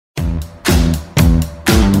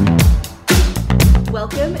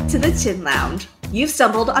Welcome to the Chin Lounge. You've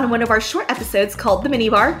stumbled on one of our short episodes called the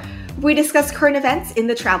Minibar, where we discuss current events in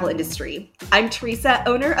the travel industry. I'm Teresa,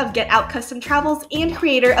 owner of Get Out Custom Travels and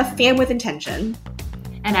creator of Fan with Intention.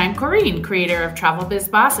 And I'm Corrine, creator of Travel Biz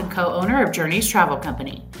Boss and co-owner of Journeys Travel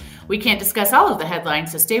Company. We can't discuss all of the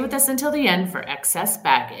headlines, so stay with us until the end for excess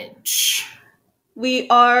baggage. We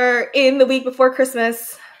are in the week before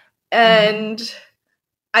Christmas, and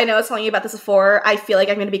I know I was telling you about this before. I feel like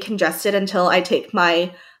I'm going to be congested until I take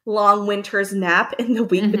my long winter's nap in the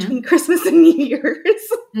week between Christmas and New Year's.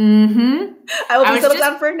 I will be settled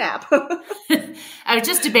down for a nap. I was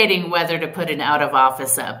just debating whether to put an out of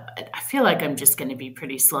office up. I feel like I'm just going to be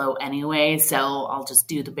pretty slow anyway, so I'll just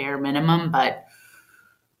do the bare minimum, but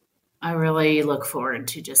I really look forward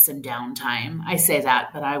to just some downtime. I say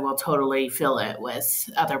that, but I will totally fill it with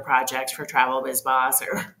other projects for Travel Biz Boss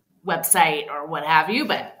or website or what have you,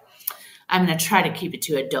 but I'm going to try to keep it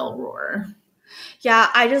to a dull roar. Yeah,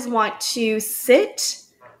 I just want to sit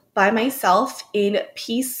by myself in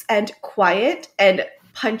peace and quiet and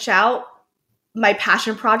punch out my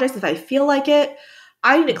passion projects if I feel like it.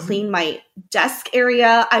 I need to clean my desk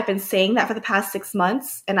area. I've been saying that for the past 6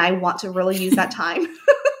 months, and I want to really use that time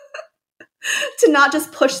to not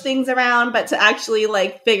just push things around, but to actually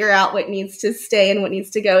figure out what needs to stay and what needs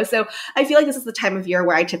to go. So I feel like this is the time of year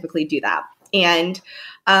where I typically do that. And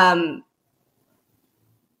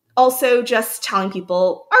also just telling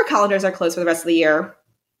people our calendars are closed for the rest of the year.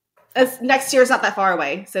 As next year is not that far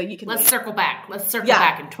away, so you can circle back. Let's circle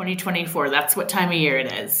back in 2024. That's what time of year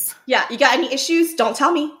it is. Yeah, you got any issues? Don't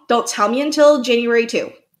tell me. Don't tell me until January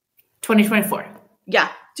 2. 2024. Yeah,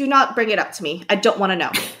 do not bring it up to me. I don't want to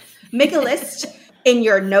know. Make a list in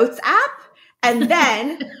your notes app and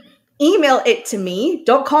then email it to me.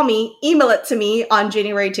 Don't call me. Email it to me on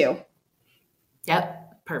January 2.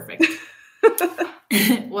 Yep, perfect.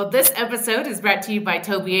 Well, this episode is brought to you by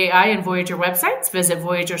Toby AI and Voyager websites. Visit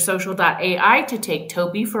voyagersocial.ai to take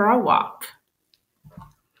Toby for a walk.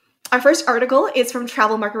 Our first article is from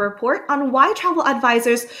Travel Market Report on why travel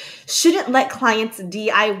advisors shouldn't let clients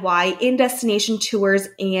DIY in-destination tours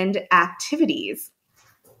and activities.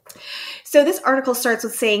 So this article starts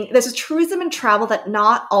with saying there's a truism in travel that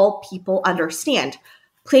not all people understand.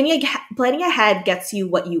 Planning ahead gets you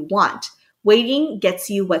what you want. Waiting gets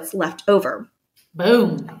you what's left over.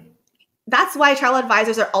 Boom. That's why travel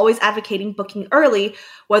advisors are always advocating booking early,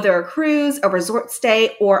 whether a cruise, a resort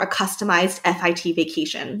stay, or a customized FIT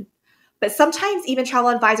vacation. But sometimes even travel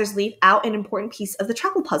advisors leave out an important piece of the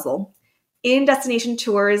travel puzzle: in-destination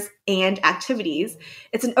tours and activities.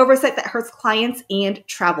 It's an oversight that hurts clients and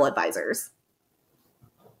travel advisors.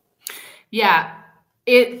 Yeah.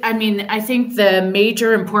 I think the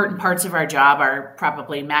major important parts of our job are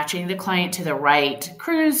probably matching the client to the right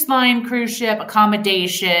cruise line, cruise ship,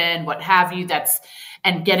 accommodation, what have you,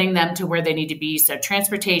 and getting them to where they need to be. So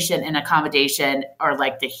transportation and accommodation are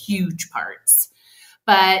the huge parts.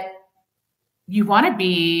 But you want to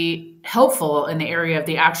be helpful in the area of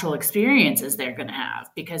the actual experiences they're going to have,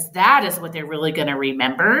 because that is what they're really going to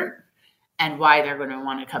remember and why they're going to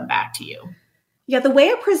want to come back to you. Yeah, the way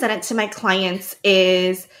I present it to my clients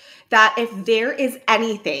is that if there is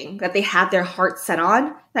anything that they have their heart set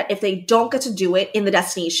on, that if they don't get to do it in the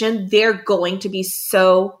destination, they're going to be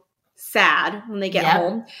so sad when they get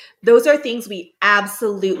home. Those are things we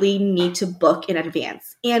absolutely need to book in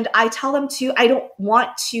advance. And I tell them I don't want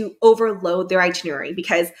to overload their itinerary,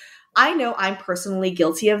 because I know I'm personally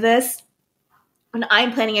guilty of this. When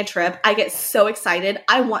I'm planning a trip, I get so excited.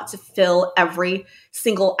 I want to fill every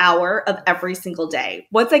single hour of every single day.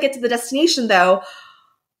 Once I get to the destination, though,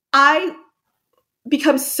 I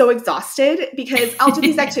become so exhausted because I'll do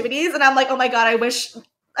these activities and I'm like, oh my God, I wish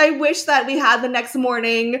that we had the next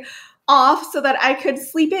morning off so that I could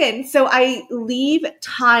sleep in. So I leave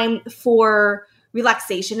time for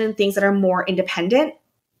relaxation and things that are more independent.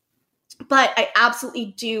 But I absolutely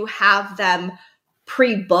do have them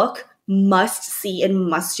pre-book must-see and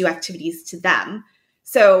must-do activities to them.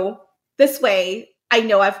 So this way, I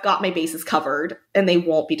know I've got my bases covered and they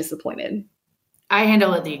won't be disappointed. I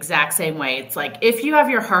handle it the exact same way. It's if you have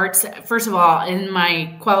your heart, first of all, in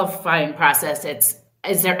my qualifying process,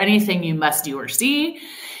 is there anything you must do or see?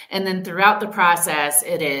 And then throughout the process,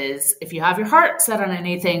 it is, if you have your heart set on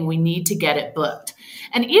anything, we need to get it booked.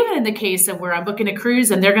 And even in the case of where I'm booking a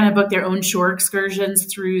cruise and they're going to book their own shore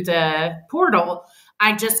excursions through the portal,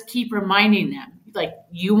 I just keep reminding them,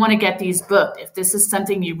 you want to get these booked. If this is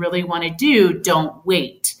something you really want to do, don't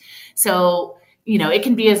wait. So, it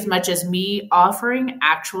can be as much as me offering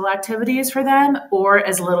actual activities for them, or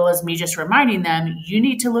as little as me just reminding them, you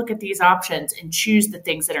need to look at these options and choose the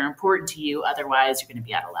things that are important to you. Otherwise, you're going to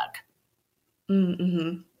be out of luck.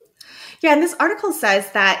 Mm-hmm. Yeah, and this article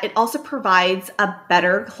says that it also provides a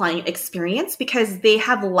better client experience because they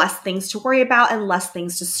have less things to worry about and less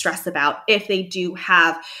things to stress about if they do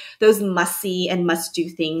have those must-see and must-do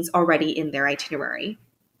things already in their itinerary.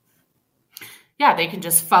 Yeah, they can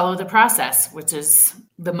just follow the process, which is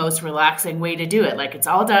the most relaxing way to do it. Like, it's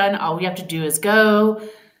all done. All we have to do is go,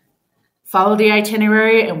 follow the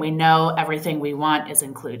itinerary, and we know everything we want is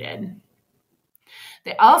included.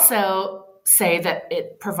 They also say that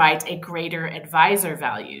it provides a greater advisor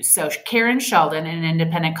value. So Karen Sheldon, an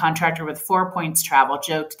independent contractor with 4 Points Travel,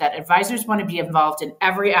 joked that advisors want to be involved in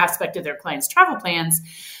every aspect of their clients' travel plans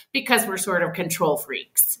because we're sort of control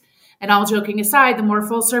freaks. And all joking aside, the more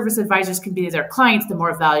full service advisors can be to their clients, the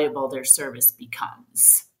more valuable their service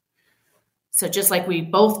becomes. So just like we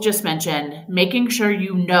both just mentioned, making sure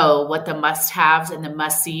you know what the must-haves and the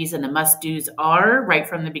must-sees and the must-dos are right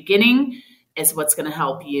from the beginning is what's going to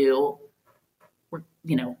help you,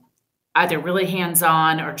 either really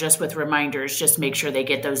hands-on or just with reminders, just make sure they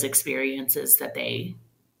get those experiences that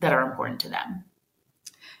are important to them.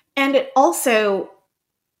 And it also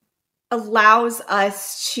allows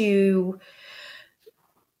us to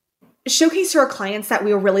showcase to our clients that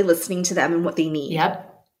we are really listening to them and what they need.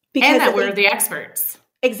 Yep. Because and that we're the experts.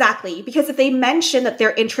 Exactly. Because if they mention that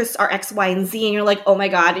their interests are X, Y, and Z, and you're like, oh my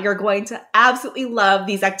God, you're going to absolutely love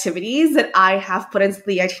these activities that I have put into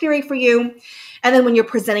the itinerary for you. And then when you're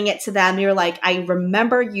presenting it to them, you're like, I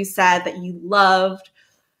remember you said that you loved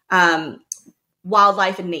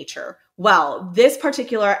wildlife and nature. Well, this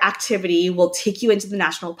particular activity will take you into the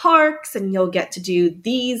national parks and you'll get to do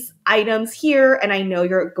these items here. And I know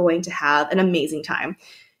you're going to have an amazing time.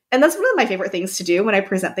 And that's one of my favorite things to do when I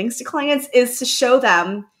present things to clients is to show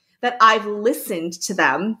them that I've listened to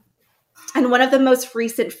them. And one of the most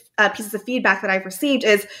recent pieces of feedback that I've received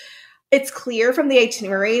is it's clear from the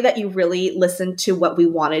itinerary that you really listened to what we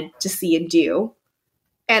wanted to see and do.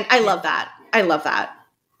 And I love that. I love that.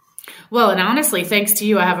 Well, and honestly, thanks to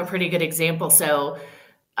you, I have a pretty good example. So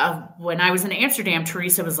when I was in Amsterdam,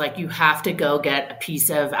 Teresa was like, you have to go get a piece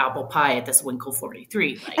of apple pie at this Winkle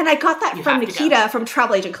 43. Like, and I got that from Nikita from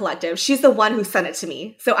Travel Agent Collective. She's the one who sent it to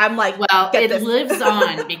me. So I'm like, well, it lives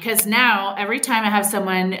on because now every time I have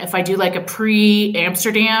someone, if I do like a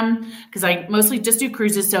pre-Amsterdam, because I mostly just do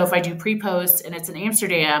cruises. So if I do pre-post and it's in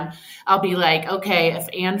Amsterdam, I'll be like, okay, if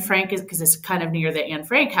Anne Frank is, because it's kind of near the Anne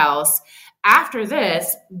Frank house, after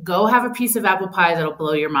this, go have a piece of apple pie that'll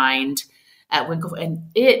blow your mind at Winkle. And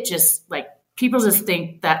it just like, people just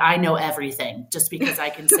think that I know everything just because I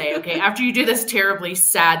can say, okay, after you do this terribly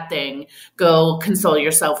sad thing, go console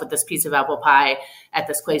yourself with this piece of apple pie at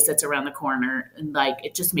this place that's around the corner. And like,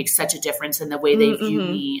 it just makes such a difference in the way they view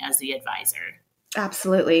me as the advisor.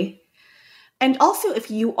 Absolutely. And also, if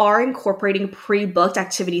you are incorporating pre-booked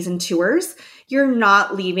activities and tours, you're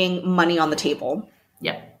not leaving money on the table.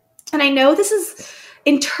 Yep. And I know this is,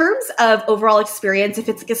 in terms of overall experience, if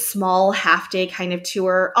it's like a small half-day kind of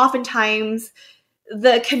tour, oftentimes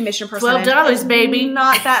the commission percentage $12, baby,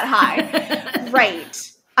 not that high.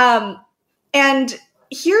 Right. And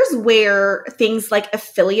here's where things like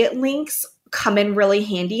affiliate links come in really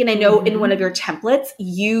handy. And I know in one of your templates,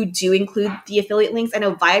 you do include the affiliate links. I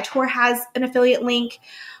know Viator has an affiliate link.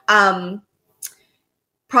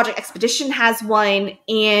 Project Expedition has one,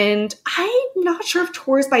 and I'm not sure if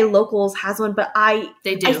Tours by Locals has one, but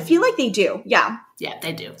they do. I feel like they do. Yeah. Yeah,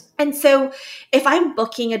 they do. And so if I'm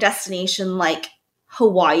booking a destination like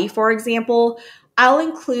Hawaii, for example, I'll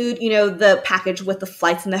include, the package with the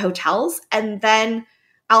flights and the hotels, and then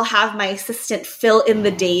I'll have my assistant fill in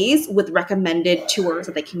the days with recommended tours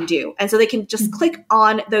that they can do. And so they can just click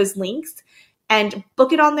on those links and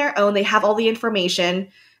book it on their own. They have all the information.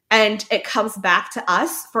 And it comes back to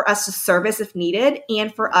us for us to service if needed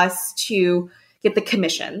and for us to get the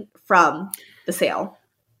commission from the sale.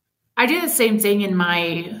 I do the same thing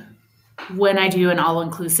when I do an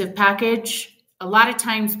all-inclusive package. A lot of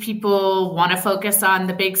times people want to focus on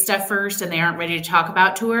the big stuff first and they aren't ready to talk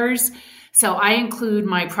about tours. So I include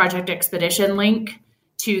my Project Expedition link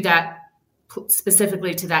to that,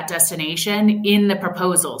 specifically to that destination in the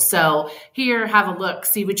proposal. So here, have a look,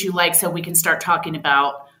 see what you like so we can start talking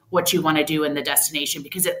about what you want to do in the destination,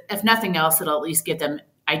 because if nothing else, it'll at least give them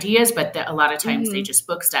ideas, but a lot of times they just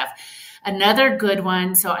book stuff. Another good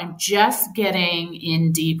one. So I'm just getting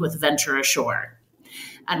in deep with Venture Ashore,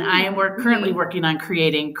 and I am currently working on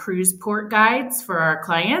creating cruise port guides for our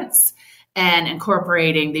clients and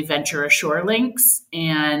incorporating the Venture Ashore links.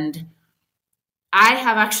 And I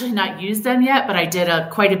have actually not used them yet, but I did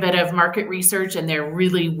quite a bit of market research and they're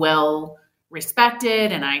really well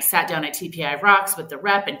respected. And I sat down at TPI Rocks with the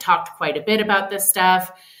rep and talked quite a bit about this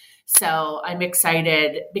stuff. So I'm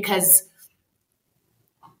excited because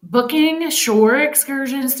booking shore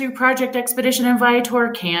excursions through Project Expedition and Viator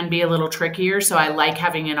can be a little trickier. So I like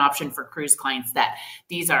having an option for cruise clients that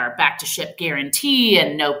these are back to ship guarantee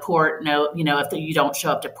and no port, if you don't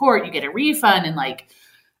show up to port, you get a refund, and like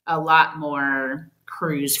a lot more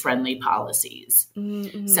cruise friendly policies.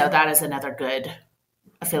 Mm-hmm. So that is another good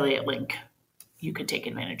affiliate link you could take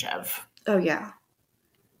advantage of. Oh, yeah.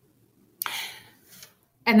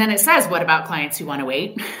 And then it says, what about clients who want to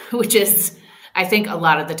wait? Which is, I think, a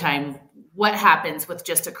lot of the time what happens with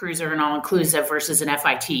just a cruise or an all-inclusive versus an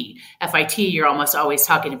FIT. FIT, you're almost always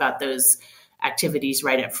talking about those activities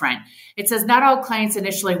right up front. It says, not all clients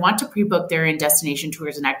initially want to pre-book their in-destination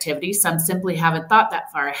tours and activities. Some simply haven't thought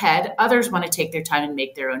that far ahead. Others want to take their time and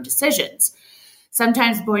make their own decisions.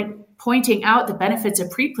 Sometimes pointing out the benefits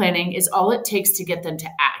of pre-planning is all it takes to get them to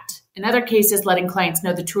act. In other cases, letting clients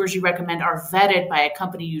know the tours you recommend are vetted by a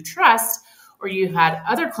company you trust, or you've had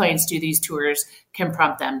other clients do these tours, can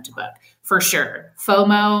prompt them to book. For sure.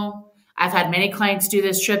 FOMO, I've had many clients do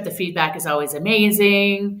this trip. The feedback is always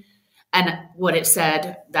amazing. And what it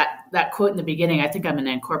said, that quote in the beginning, I think I'm going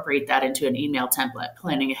to incorporate that into an email template.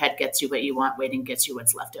 Planning ahead gets you what you want. Waiting gets you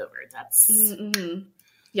what's left over. That's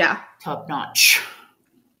top notch.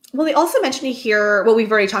 Well, they also mentioned here, well,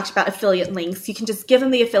 we've already talked about affiliate links. You can just give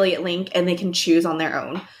them the affiliate link and they can choose on their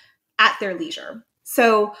own at their leisure.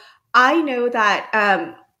 So I know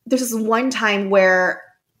that there's this one time where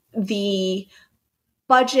the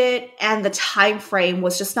budget and the time frame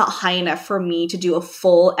was just not high enough for me to do a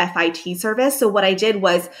full FIT service. So what I did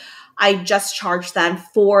was I just charged them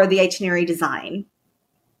for the itinerary design.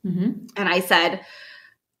 Mm-hmm. And I said,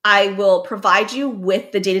 I will provide you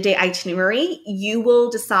with the day-to-day itinerary. You will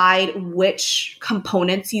decide which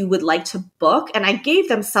components you would like to book. And I gave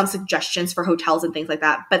them some suggestions for hotels and things like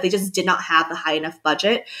that, but they just did not have the high enough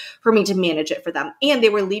budget for me to manage it for them. And they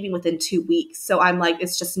were leaving within 2 weeks. So I'm like,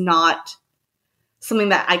 it's just not something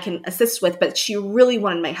that I can assist with, but she really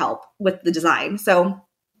wanted my help with the design. So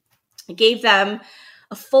I gave them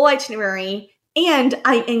a full itinerary and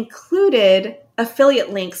I included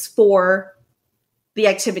affiliate links for the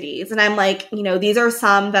activities. And I'm like, these are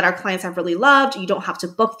some that our clients have really loved. You don't have to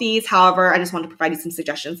book these. However, I just wanted to provide you some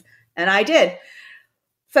suggestions. And I did.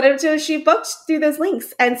 She booked through those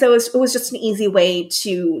links. And so it was just an easy way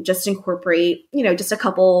to just incorporate, just a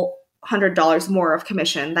couple $100 more of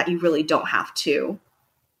commission that you really don't have to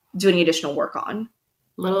do any additional work on.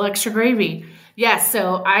 Little extra gravy. Yeah.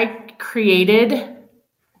 So I created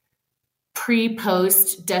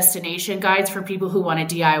pre-post destination guides for people who want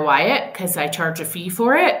to DIY it because I charge a fee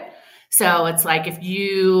for it. So it's like, if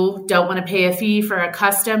you don't want to pay a fee for a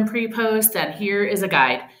custom pre-post, then here is a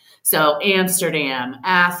guide. So Amsterdam,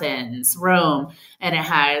 Athens, Rome, and it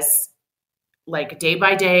has like day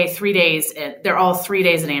by day, 3 days. And they're all 3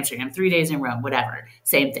 days in Amsterdam, 3 days in Rome, whatever.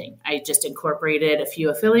 Same thing. I just incorporated a few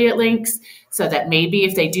affiliate links so that maybe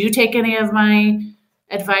if they do take any of my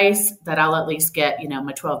advice, that I'll at least get,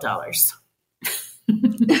 my $12.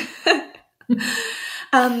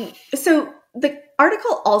 So the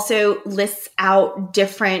article also lists out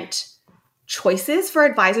different choices for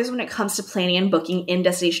advisors when it comes to planning and booking in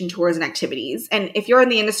destination tours and activities. And if you're in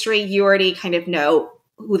the industry, you already kind of know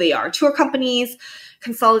who they are: tour companies,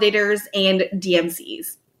 consolidators, and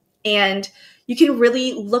DMCs. And you can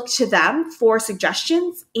really look to them for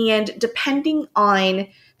suggestions. And depending on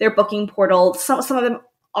their booking portal, some of them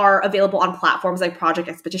are available on platforms like Project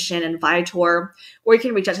Expedition and Viator, or you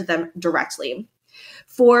can reach out to them directly.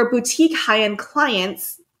 For boutique high-end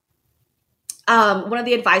clients, one of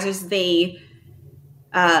the advisors they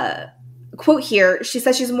quote here, she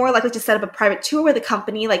says she's more likely to set up a private tour with a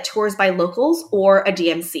company like Tours by Locals or a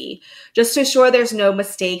DMC, just to ensure there's no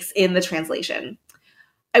mistakes in the translation.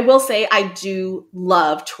 I will say I do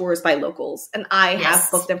love Tours by Locals, and I have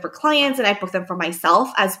booked them for clients and I've booked them for myself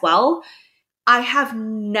as well. I have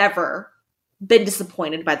never been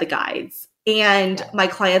disappointed by the guides, and my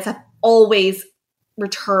clients have always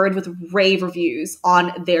returned with rave reviews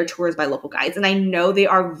on their Tours by Local guides. And I know they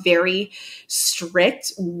are very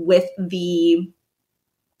strict with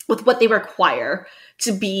what they require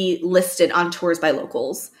to be listed on Tours by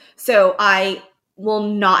Locals. So I will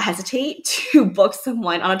not hesitate to book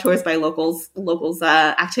someone on a Tours by Locals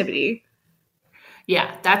activity.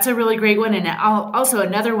 Yeah, that's a really great one. And also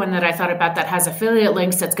another one that I thought about that has affiliate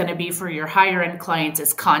links that's going to be for your higher end clients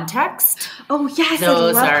is Context. Oh, yes.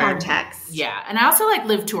 Those I love Context. Yeah. And I also like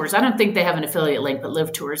Live Tours. I don't think they have an affiliate link, but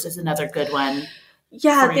Live Tours is another good one for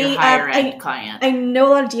your higher end client. I know a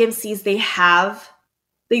lot of DMCs, they have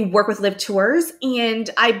they work with Live Tours, and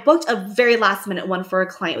I booked a very last minute one for a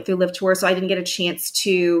client through Live Tours, so I didn't get a chance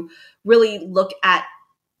to really look at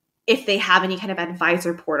if they have any kind of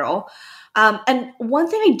advisor portal. And one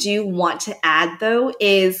thing I do want to add, though,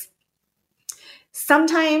 is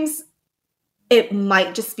sometimes it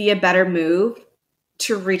might just be a better move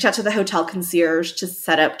to reach out to the hotel concierge to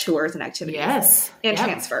set up tours and activities and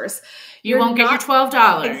transfers. You won't get your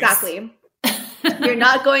 $12. Exactly. You're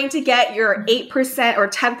not going to get your 8% or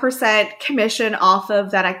 10% commission off of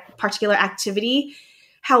that particular activity.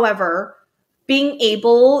 However, being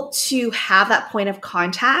able to have that point of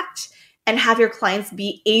contact and have your clients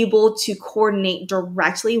be able to coordinate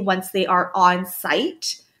directly once they are on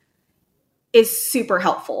site is super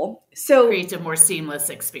helpful. So creates a more seamless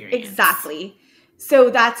experience. Exactly. So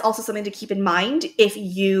that's also something to keep in mind if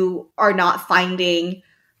you are not finding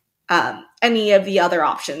any of the other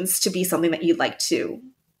options to be something that you'd like to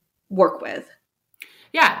work with.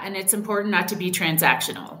 Yeah, and it's important not to be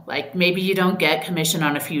transactional. Like maybe you don't get commission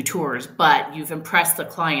on a few tours, but you've impressed the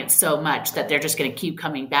client so much that they're just going to keep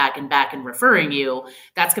coming back and referring you.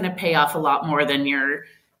 That's going to pay off a lot more than your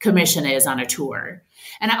commission is on a tour.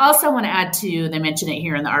 And I also want to add to, they mention it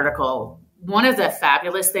here in the article, one of the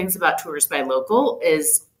fabulous things about Tours by Local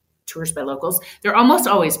is Tours by Locals. They're almost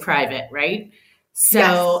always private, right?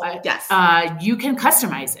 So yes. You can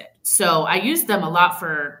customize it. So I use them a lot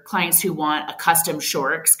for clients who want a custom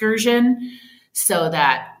shore excursion so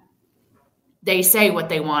that they say what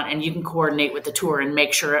they want and you can coordinate with the tour and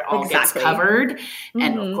make sure it all gets covered. Mm-hmm.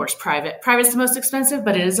 And of course, private's the most expensive,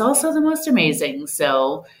 but it is also the most amazing.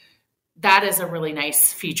 So that is a really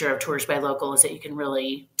nice feature of Tours by Local is that you can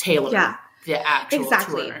really tailor the actual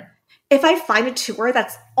tour. If I find a tour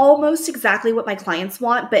that's almost exactly what my clients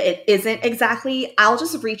want, but it isn't exactly, I'll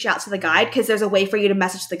just reach out to the guide because there's a way for you to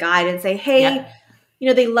message the guide and say, hey,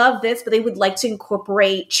 they love this, but they would like to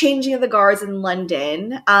incorporate changing of the guards in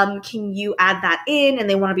London. Can you add that in? And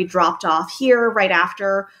they want to be dropped off here right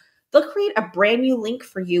after. They'll create a brand new link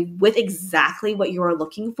for you with exactly what you are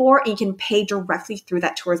looking for, and you can pay directly through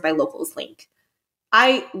that Tours by Locals link.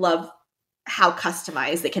 I love how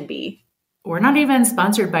customized it can be. We're not even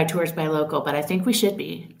sponsored by Tours by Local, but I think we should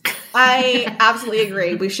be. I absolutely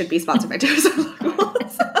agree. We should be sponsored by Tours by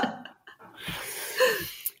Locals.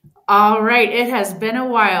 All right. It has been a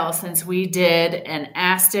while since we did an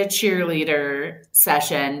ASTA cheerleader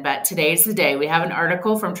session, but today's the day. We have an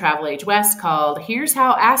article from Travel Age West called Here's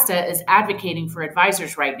How ASTA is Advocating for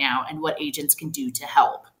Advisors Right Now and What Agents Can Do to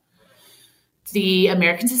Help. The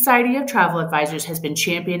American Society of Travel Advisors has been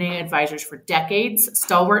championing advisors for decades,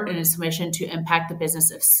 stalwart in its mission to impact the business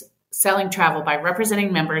of selling travel by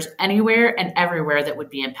representing members anywhere and everywhere that would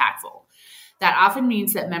be impactful. That often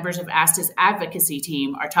means that members of ASTA's advocacy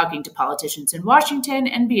team are talking to politicians in Washington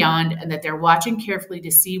and beyond, and that they're watching carefully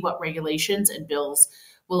to see what regulations and bills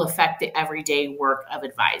will affect the everyday work of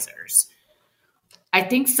advisors. I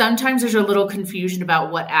think sometimes there's a little confusion about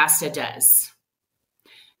what ASTA does.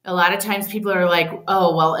 A lot of times people are like,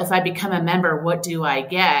 oh, well, if I become a member, what do I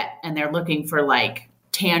get? And they're looking for like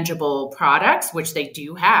tangible products, which they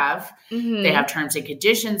do have. Mm-hmm. They have terms and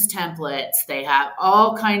conditions templates. They have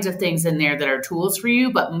all kinds of things in there that are tools for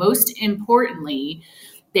you. But most importantly,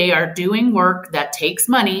 they are doing work that takes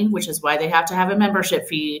money, which is why they have to have a membership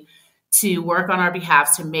fee to work on our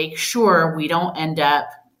behalf to make sure we don't end up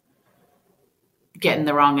getting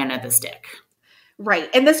the wrong end of the stick. Right.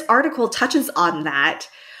 And this article touches on that.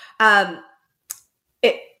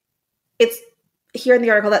 It's here in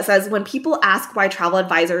the article that says, when people ask why travel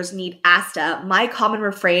advisors need ASTA, my common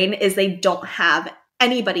refrain is they don't have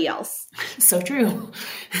anybody else. So true.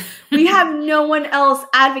 We have no one else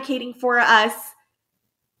advocating for us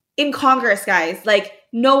in Congress, guys. Like,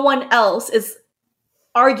 no one else is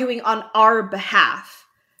arguing on our behalf.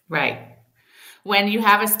 Right. When you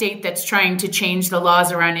have a state that's trying to change the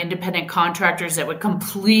laws around independent contractors that would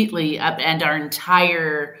completely upend our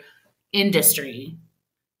entire industry,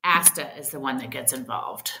 ASTA is the one that gets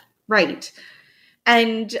involved. Right.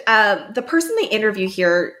 And the person they interview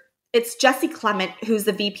here, it's Jessie Clement, who's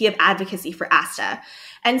the VP of Advocacy for ASTA.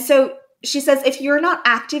 And so she says, if you're not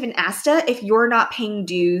active in ASTA, if you're not paying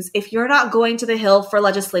dues, if you're not going to the Hill for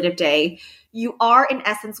Legislative Day, you are in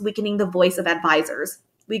essence weakening the voice of advisors.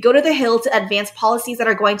 We go to the Hill to advance policies that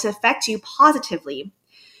are going to affect you positively.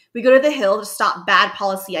 We go to the Hill to stop bad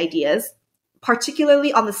policy ideas,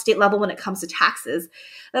 particularly on the state level when it comes to taxes,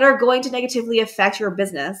 that are going to negatively affect your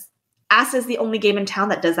business. ASTA is the only game in town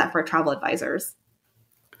that does that for travel advisors.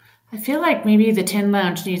 I feel like maybe the Tin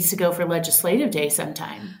Lounge needs to go for Legislative Day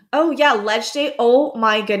sometime. Oh, yeah, Leg Day. Oh,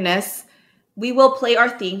 my goodness. We will play our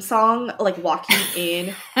theme song, like, walking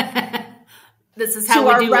in. This is how to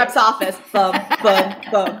we our do rep's office. Bum, bum,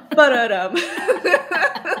 bum, ba-da-dum.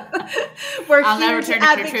 I'll never turn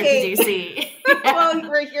a trip to DC. Well,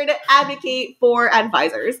 we're here to advocate for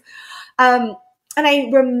advisors. And I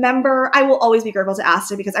remember, I will always be grateful to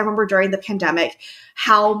ASTA because I remember during the pandemic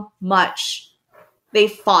how much they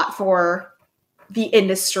fought for the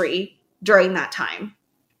industry during that time.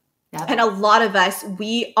 Yep. And a lot of us,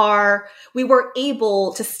 we were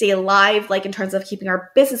able to stay alive, like in terms of keeping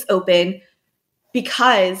our business open,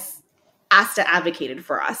 because ASTA advocated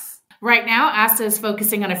for us. Right now, ASTA is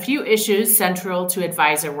focusing on a few issues central to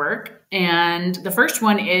advisor work. And the first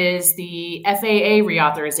one is the FAA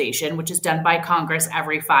reauthorization, which is done by Congress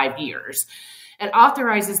every 5 years. It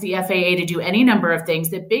authorizes the FAA to do any number of things,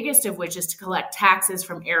 the biggest of which is to collect taxes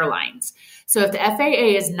from airlines. So if the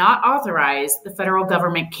FAA is not authorized, the federal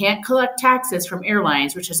government can't collect taxes from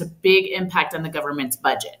airlines, which has a big impact on the government's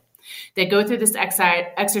budget. They go through this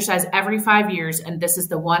exercise every 5 years, and this is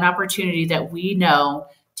the one opportunity that we know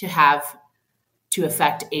to have to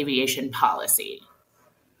affect aviation policy.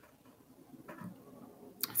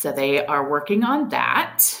 So they are working on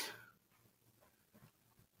that.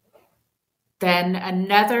 Then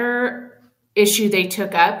another issue they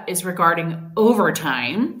took up is regarding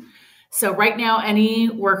overtime. So right now, any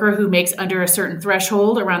worker who makes under a certain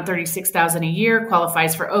threshold, around $36,000 a year,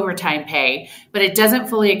 qualifies for overtime pay, but it doesn't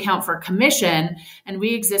fully account for commission. And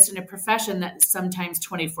we exist in a profession that's sometimes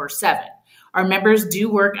 24/7. Our members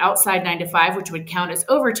do work outside 9 to 5, which would count as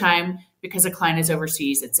overtime because a client is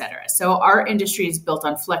overseas, et cetera. So our industry is built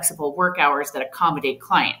on flexible work hours that accommodate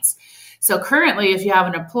clients. So currently, if you have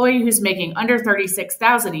an employee who's making under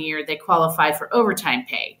 $36,000 a year, they qualify for overtime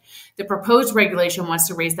pay. The proposed regulation wants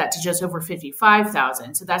to raise that to just over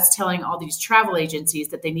 $55,000. So that's telling all these travel agencies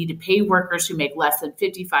that they need to pay workers who make less than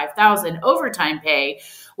 $55,000 overtime pay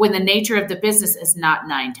when the nature of the business is not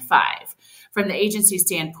 9 to 5. From the agency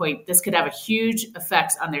standpoint, this could have a huge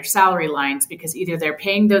effect on their salary lines because either they're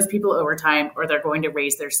paying those people overtime or they're going to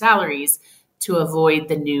raise their salaries to avoid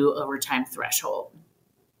the new overtime threshold.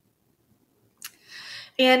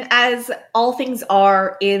 And as all things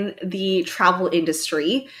are in the travel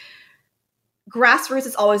industry, grassroots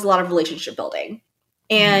is always a lot of relationship building.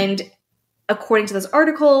 And according to this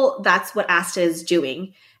article, that's what ASTA is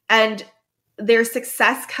doing. And their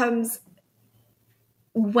success comes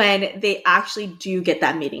when they actually do get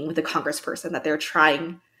that meeting with the congressperson that they're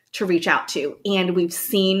trying to reach out to. And we've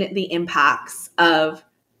seen the impacts of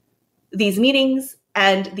these meetings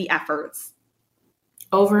and the efforts.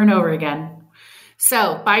 Over and over again.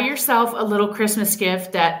 So buy yourself a little Christmas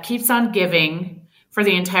gift that keeps on giving for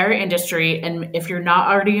the entire industry. And if you're not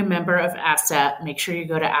already a member of ASTA, make sure you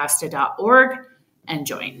go to asta.org and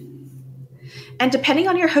join. And depending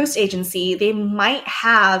on your host agency, they might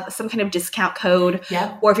have some kind of discount code.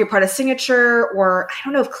 Yep. Or if you're part of Signature, or I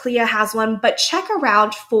don't know if CLIA has one, but check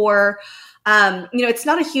around for, it's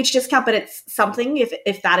not a huge discount, but it's something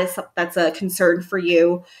if that's a concern for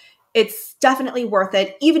you. It's definitely worth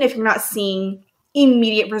it. Even if you're not seeing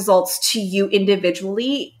immediate results to you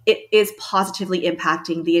individually, it is positively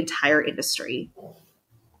impacting the entire industry.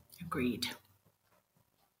 Agreed.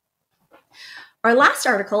 Our last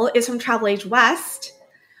article is from Travel Age West.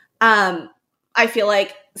 I feel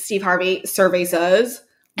like Steve Harvey survey says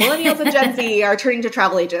Millennials and Gen Z are turning to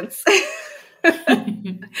travel agents.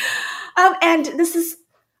 And this is,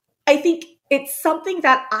 I think it's something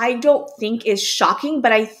that I don't think is shocking,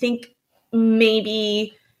 but I think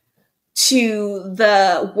maybe to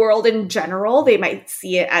the world in general, they might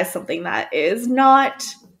see it as something that is not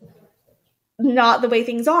the way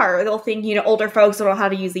things are. They'll think, older folks don't know how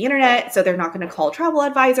to use the internet, so they're not going to call travel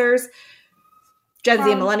advisors. Gen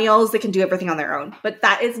Z and millennials, they can do everything on their own. But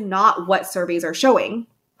that is not what surveys are showing.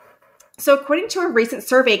 So according to a recent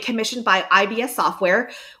survey commissioned by IBS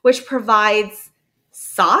Software, which provides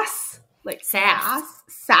SaaS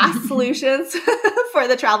solutions for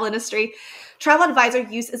the travel industry, travel advisor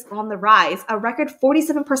use is on the rise. A record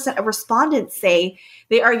 47% of respondents say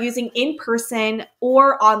they are using in-person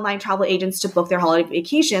or online travel agents to book their holiday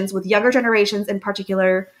vacations, with younger generations in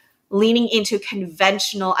particular leaning into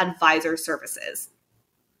conventional advisor services.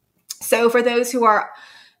 So for those who are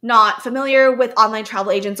not familiar with online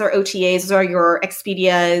travel agents or OTAs, those are your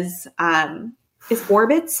Expedias, is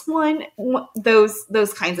Orbitz one?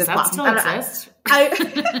 Those kinds of platforms.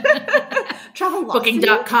 Travel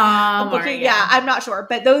Booking.com. I'm not sure.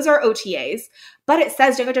 But those are OTAs. But it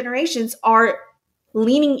says younger generations are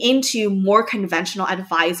leaning into more conventional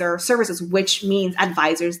advisor services, which means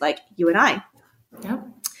advisors like you and I. Yep.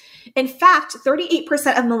 In fact,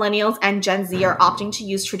 38% of millennials and Gen Z are opting to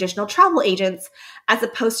use traditional travel agents as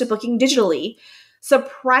opposed to booking digitally.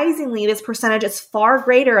 Surprisingly, this percentage is far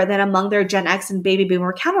greater than among their Gen X and baby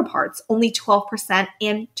boomer counterparts, only 12%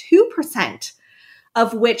 and 2%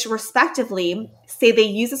 of which respectively say they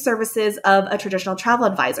use the services of a traditional travel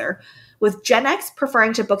advisor, with Gen X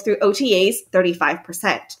preferring to book through OTAs,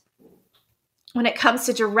 35%. When it comes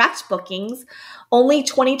to direct bookings, only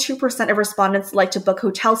 22% of respondents like to book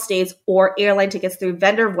hotel stays or airline tickets through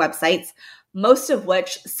vendor websites, most of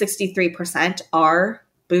which, 63%, are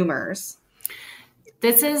boomers.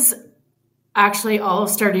 This is actually all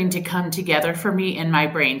starting to come together for me in my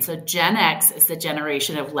brain. So Gen X is the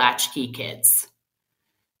generation of latchkey kids,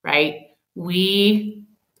 right?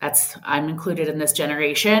 I'm included in this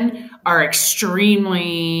generation, are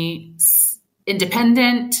extremely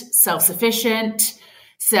independent, self-sufficient.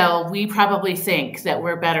 So we probably think that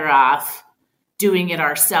we're better off doing it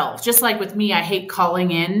ourselves. Just like with me, I hate calling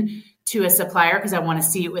in to a supplier because I want to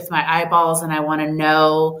see it with my eyeballs and I want to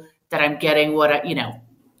know that I'm getting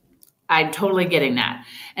I'm totally getting that.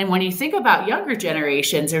 And when you think about younger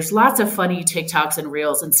generations, there's lots of funny TikToks and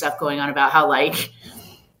reels and stuff going on about how a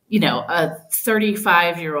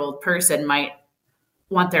 35-year-old person might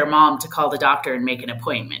want their mom to call the doctor and make an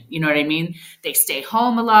appointment. You know what I mean? They stay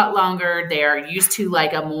home a lot longer. They are used to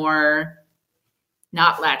like a more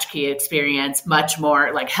not latchkey experience, much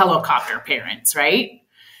more like helicopter parents, right?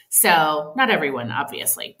 So not everyone,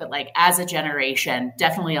 obviously, but like as a generation,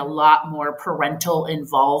 definitely a lot more parental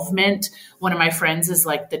involvement. One of my friends is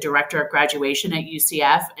like the director of graduation at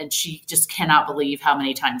UCF, and she just cannot believe how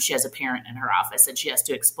many times she has a parent in her office and she has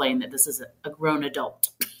to explain that this is a grown adult,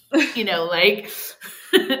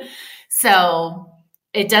 So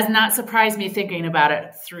it does not surprise me thinking about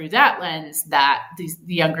it through that lens that the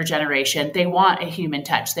younger generation, they want a human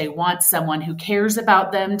touch. They want someone who cares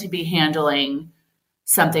about them to be handling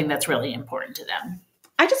something that's really important to them.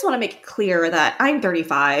 I just want to make it clear that I'm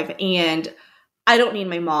 35 and I don't need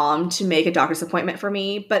my mom to make a doctor's appointment for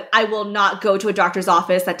me, but I will not go to a doctor's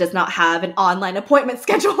office that does not have an online appointment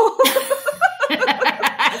schedule.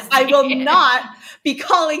 I will not be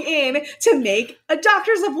calling in to make a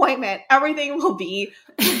doctor's appointment. Everything will be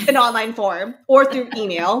an online form or through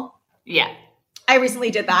email. Yeah. I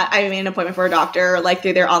recently did that. I made an appointment for a doctor like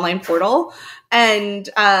through their online portal. And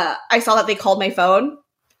I saw that they called my phone.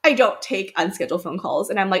 I don't take unscheduled phone calls.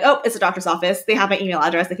 And I'm like, oh, it's a doctor's office. They have my email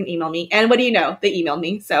address. They can email me. And what do you know? They emailed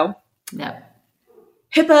me. So no.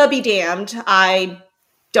 HIPAA be damned. I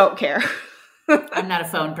don't care. I'm not a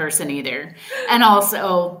phone person either. And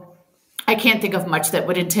also, I can't think of much that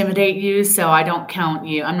would intimidate you. So I don't count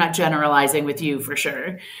you. I'm not generalizing with you for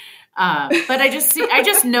sure. But I just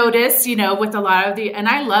noticed, with a lot of and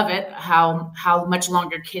I love it, how much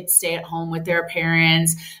longer kids stay at home with their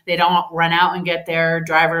parents. They don't run out and get their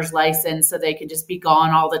driver's license so they can just be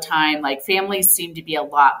gone all the time. Like families seem to be a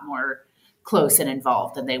lot more close and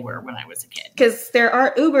involved than they were when I was a kid. Because there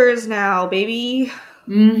are Ubers now, baby.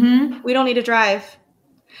 Mm-hmm. We don't need to drive.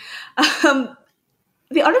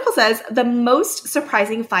 The article says the most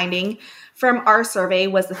surprising finding from our survey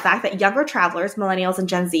was the fact that younger travelers, Millennials and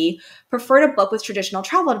Gen Z, prefer to book with traditional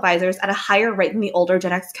travel advisors at a higher rate than the older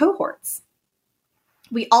Gen X cohorts.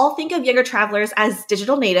 We all think of younger travelers as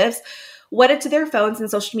digital natives, wedded to their phones and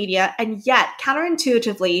social media, and yet,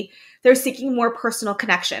 counterintuitively, they're seeking more personal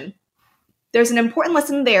connection. There's an important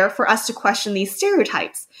lesson there for us to question these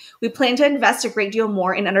stereotypes. We plan to invest a great deal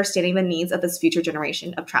more in understanding the needs of this future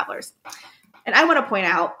generation of travelers. And I want to point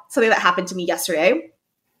out something that happened to me yesterday.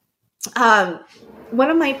 One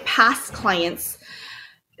of my past clients,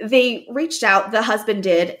 they reached out, the husband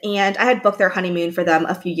did, and I had booked their honeymoon for them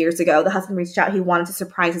a few years ago. The husband reached out. He wanted to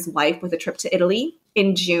surprise his wife with a trip to Italy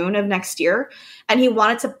in June of next year. And he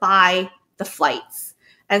wanted to buy the flights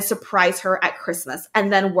and surprise her at Christmas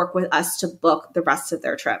and then work with us to book the rest of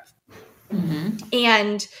their trip. Mm-hmm.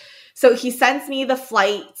 And so he sends me the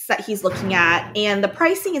flights that he's looking at, and the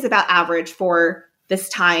pricing is about average for this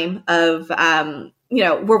time of,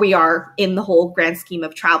 where we are in the whole grand scheme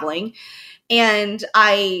of traveling. And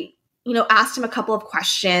I, asked him a couple of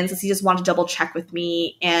questions because he just wanted to double check with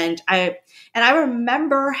me. And I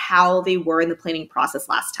remember how they were in the planning process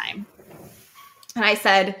last time. And I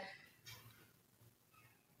said,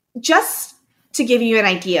 just to give you an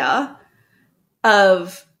idea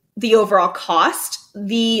of the overall cost,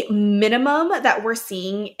 the minimum that we're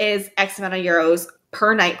seeing is X amount of euros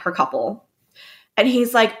per night per couple. And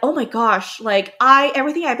he's like, oh my gosh, like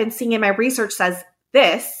everything I've been seeing in my research says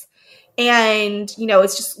this. And,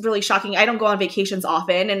 it's just really shocking. I don't go on vacations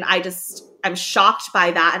often, and I'm shocked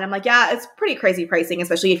by that. And I'm like, yeah, it's pretty crazy pricing,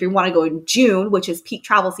 especially if you want to go in June, which is peak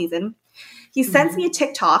travel season. He sends me a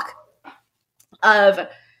TikTok of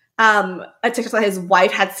a TikTok that his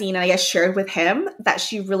wife had seen and I guess shared with him that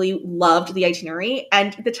she really loved the itinerary.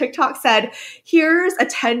 And the TikTok said, here's a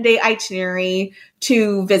 10-day itinerary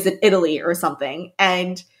to visit Italy or something.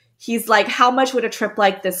 And he's like, how much would a trip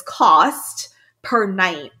like this cost per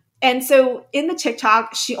night? And so in the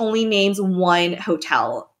TikTok, she only names one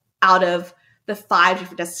hotel out of the 5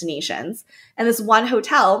 different destinations. And this one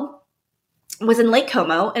hotel was in Lake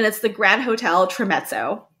Como, and it's the Grand Hotel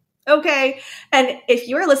Tramezzo. Okay. And if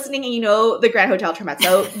you're listening and you know the Grand Hotel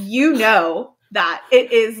Tramezzo, you know that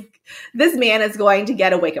this man is going to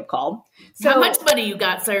get a wake-up call. So, how much money you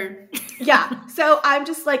got, sir? Yeah. So I'm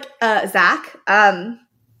just like, Zach,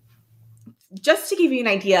 just to give you an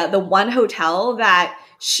idea, the one hotel that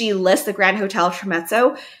she lists, the Grand Hotel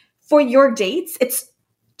Tramezzo, for your dates, it's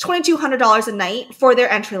 $2,200 a night for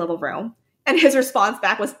their entry-level room. And his response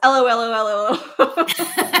back was, LOL.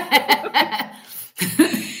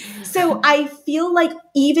 So I feel like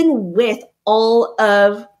even with all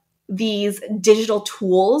of these digital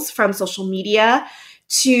tools from social media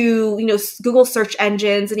to, Google search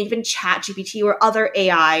engines and even ChatGPT or other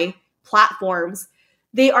AI platforms,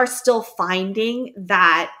 they are still finding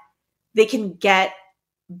that they can get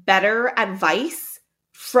better advice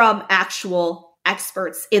from actual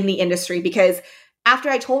experts in the industry. Because after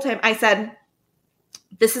I told him, I said,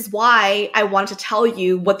 this is why I wanted to tell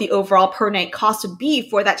you what the overall per night cost would be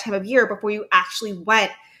for that time of year before you actually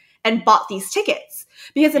went and bought these tickets.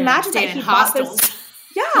 Because imagine that he bought those.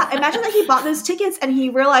 Yeah, imagine that he bought those tickets and he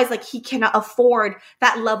realized like he cannot afford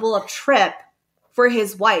that level of trip for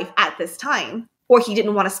his wife at this time, or he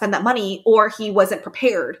didn't want to spend that money, or he wasn't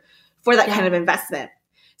prepared for that kind of investment.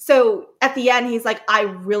 So at the end, he's like, I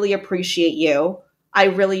really appreciate you. I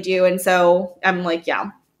really do. And so I'm like,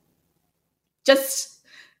 yeah, just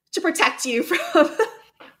to protect you from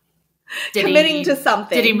committing to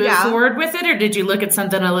something. Did he move forward with it, or did you look at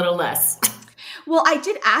something a little less? Well, I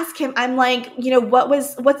did ask him, I'm like,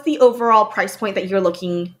 what's the overall price point that you're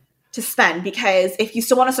looking to spend? Because if you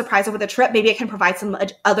still want to surprise her with a trip, maybe I can provide some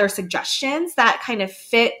other suggestions that kind of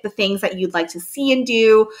fit the things that you'd like to see and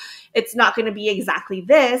do. It's not going to be exactly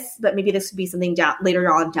this, but maybe this would be something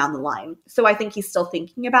later on down the line. So I think he's still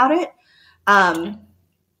thinking about it.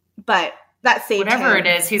 But that saved whatever him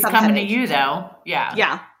it is, he's coming to you though.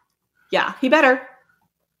 Yeah. Yeah. He better.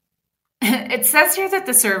 It says here that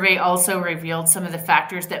the survey also revealed some of the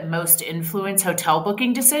factors that most influence hotel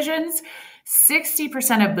booking decisions.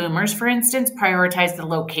 60% of boomers, for instance, prioritize the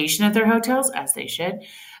location of their hotels, as they should.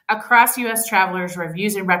 Across U.S. travelers,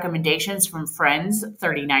 reviews and recommendations from friends,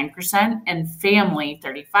 39%, and family,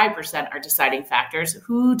 35%, are deciding factors.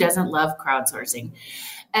 Who doesn't love crowdsourcing?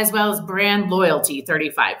 As well as brand loyalty,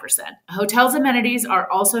 35%. Hotels' amenities are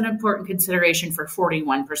also an important consideration for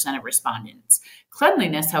 41% of respondents.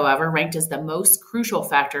 Cleanliness, however, ranked as the most crucial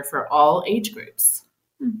factor for all age groups.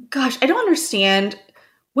 Gosh, I don't understand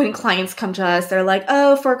when clients come to us. They're like,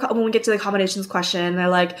 when we get to the accommodations question, they're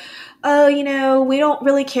like, we don't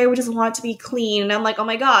really care. We just want it to be clean. And I'm like, oh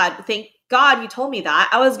my God, thank God you told me that.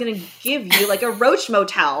 I was going to give you like a roach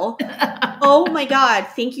motel. Oh my God.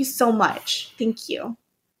 Thank you so much. Thank you.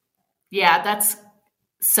 Yeah, that's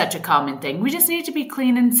such a common thing. We just need to be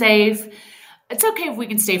clean and safe. It's okay if we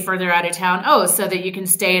can stay further out of town. Oh, so that you can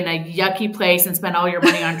stay in a yucky place and spend all your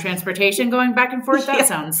money on transportation going back and forth? That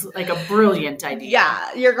sounds like a brilliant idea.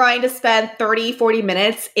 Yeah, you're going to spend 30, 40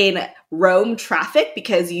 minutes in Rome traffic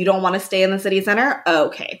because you don't want to stay in the city center?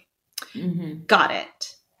 Okay. Mm-hmm. Got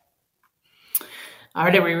it. All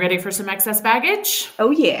right, are we ready for some excess baggage?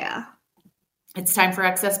 Oh, yeah. It's time for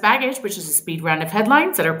Excess Baggage, which is a speed round of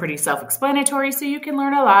headlines that are pretty self-explanatory, so you can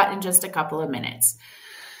learn a lot in just a couple of minutes.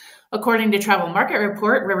 According to Travel Market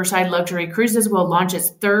Report, Riverside Luxury Cruises will launch its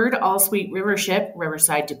third all-suite river ship,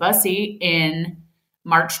 Riverside de Bussy, in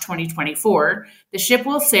March 2024. The ship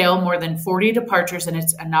will sail more than 40 departures in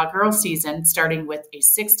its inaugural season, starting with a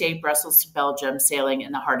 6-day Brussels to Belgium sailing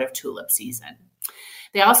in the heart of tulip season.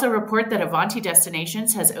 They also report that Avanti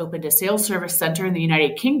Destinations has opened a sales service center in the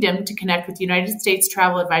United Kingdom to connect with United States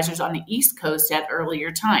travel advisors on the East Coast at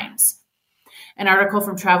earlier times. An article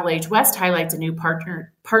from Travel Age West highlights a new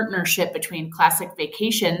partnership between Classic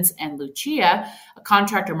Vacations and Lucia, a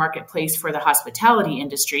contractor marketplace for the hospitality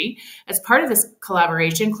industry. As part of this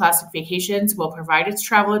collaboration, Classic Vacations will provide its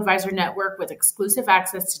travel advisor network with exclusive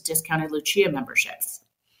access to discounted Lucia memberships.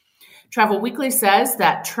 Travel Weekly says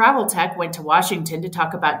that Travel Tech went to Washington to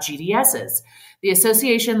talk about GDSs. The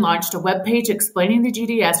association launched a webpage explaining the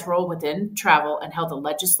GDS role within travel and held a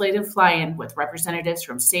legislative fly-in with representatives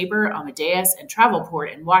from Sabre, Amadeus, and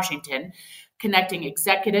Travelport in Washington, connecting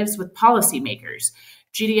executives with policymakers.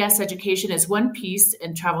 GDS education is one piece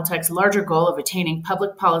in Travel Tech's larger goal of attaining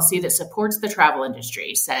public policy that supports the travel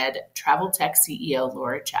industry, said Travel Tech CEO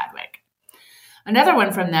Laura Chadwick. Another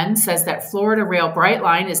one from them says that Florida Rail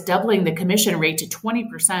Brightline is doubling the commission rate to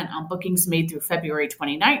 20% on bookings made through February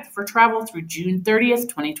 29th for travel through June 30th,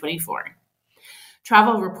 2024.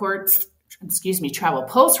 Travel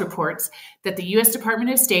Pulse reports that the U.S. Department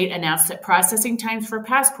of State announced that processing times for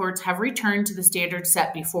passports have returned to the standards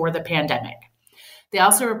set before the pandemic. They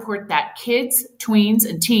also report that kids, tweens,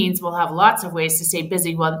 and teens will have lots of ways to stay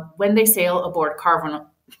busy when they sail aboard Carnival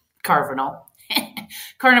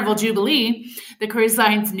Jubilee, the cruise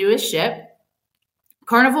line's newest ship.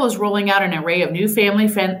 Carnival is rolling out an array of new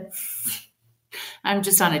I'm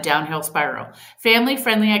just on a downhill spiral.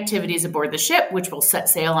 Family-friendly activities aboard the ship, which will set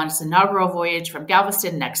sail on its inaugural voyage from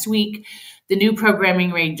Galveston next week. The new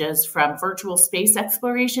programming ranges from virtual space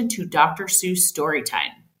exploration to Dr. Seuss story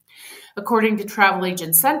time. According to Travel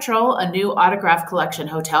Agent Central, a new autograph collection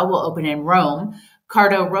hotel will open in Rome.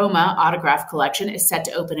 Cardo Roma Autograph Collection is set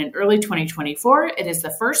to open in early 2024. It is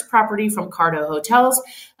the first property from Cardo Hotels,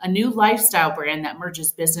 a new lifestyle brand that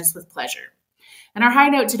merges business with pleasure. And our high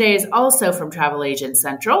note today is also from Travel Agent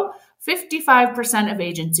Central. 55% of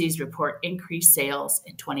agencies report increased sales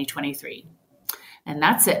in 2023. And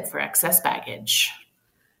that's it for excess baggage.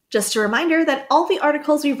 Just a reminder that all the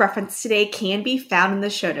articles we referenced today can be found in the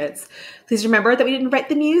show notes. Please remember that we didn't write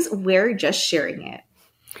the news, we're just sharing it.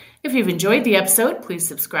 If you've enjoyed the episode, please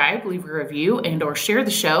subscribe, leave a review, and or share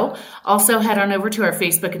the show. Also, head on over to our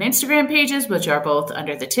Facebook and Instagram pages, which are both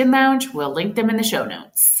under the Tin Lounge. We'll link them in the show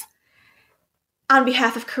notes. On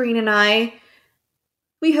behalf of Kareen and I,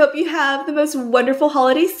 we hope you have the most wonderful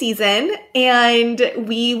holiday season, and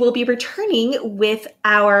we will be returning with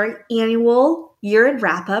our annual year-end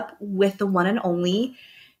wrap-up with the one and only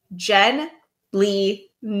Jen Lee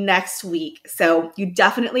next week. So you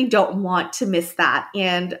definitely don't want to miss that.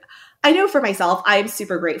 And I know for myself, I'm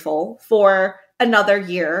super grateful for another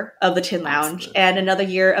year of the Tin Lounge and another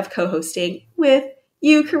year of co-hosting with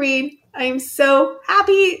you, Kareen. I am so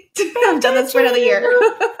happy to have done this for another year.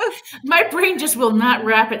 My brain just will not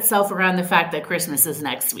wrap itself around the fact that Christmas is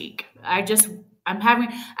next week. I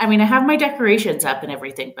have my decorations up and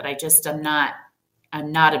everything, but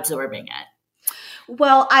I'm not absorbing it.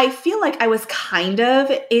 Well, I feel like I was kind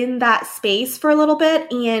of in that space for a little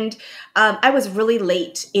bit, and I was really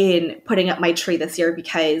late in putting up my tree this year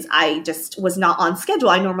because I just was not on schedule.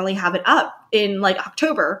 I normally have it up in like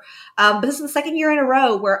October, but this is the second year in a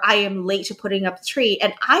row where I am late to putting up the tree,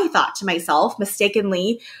 and I thought to myself,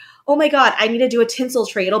 mistakenly, oh my God, I need to do a tinsel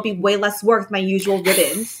tree. It'll be way less work than my usual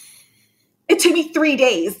ribbons. It took me 3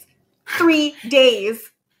 days. 3 days.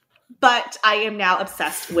 But I am now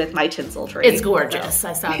obsessed with my tinsel tree. It's gorgeous.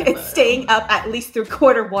 I saw it. It's staying up at least through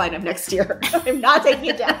Q1 of next year. I'm not taking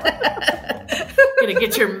it down. Gonna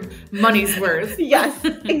get your money's worth. Yes,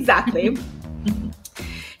 exactly.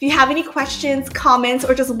 If you have any questions, comments,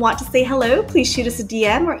 or just want to say hello, please shoot us a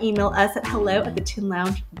DM or email us at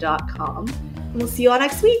hello@thetinlounge.com. And we'll see you all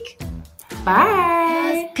next week.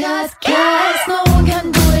 Bye. Cause no one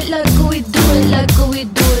can do it like we do it, like we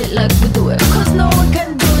do it, like we do it. Cause no one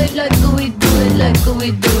can do it like we do it, like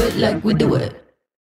we do it, like we do it.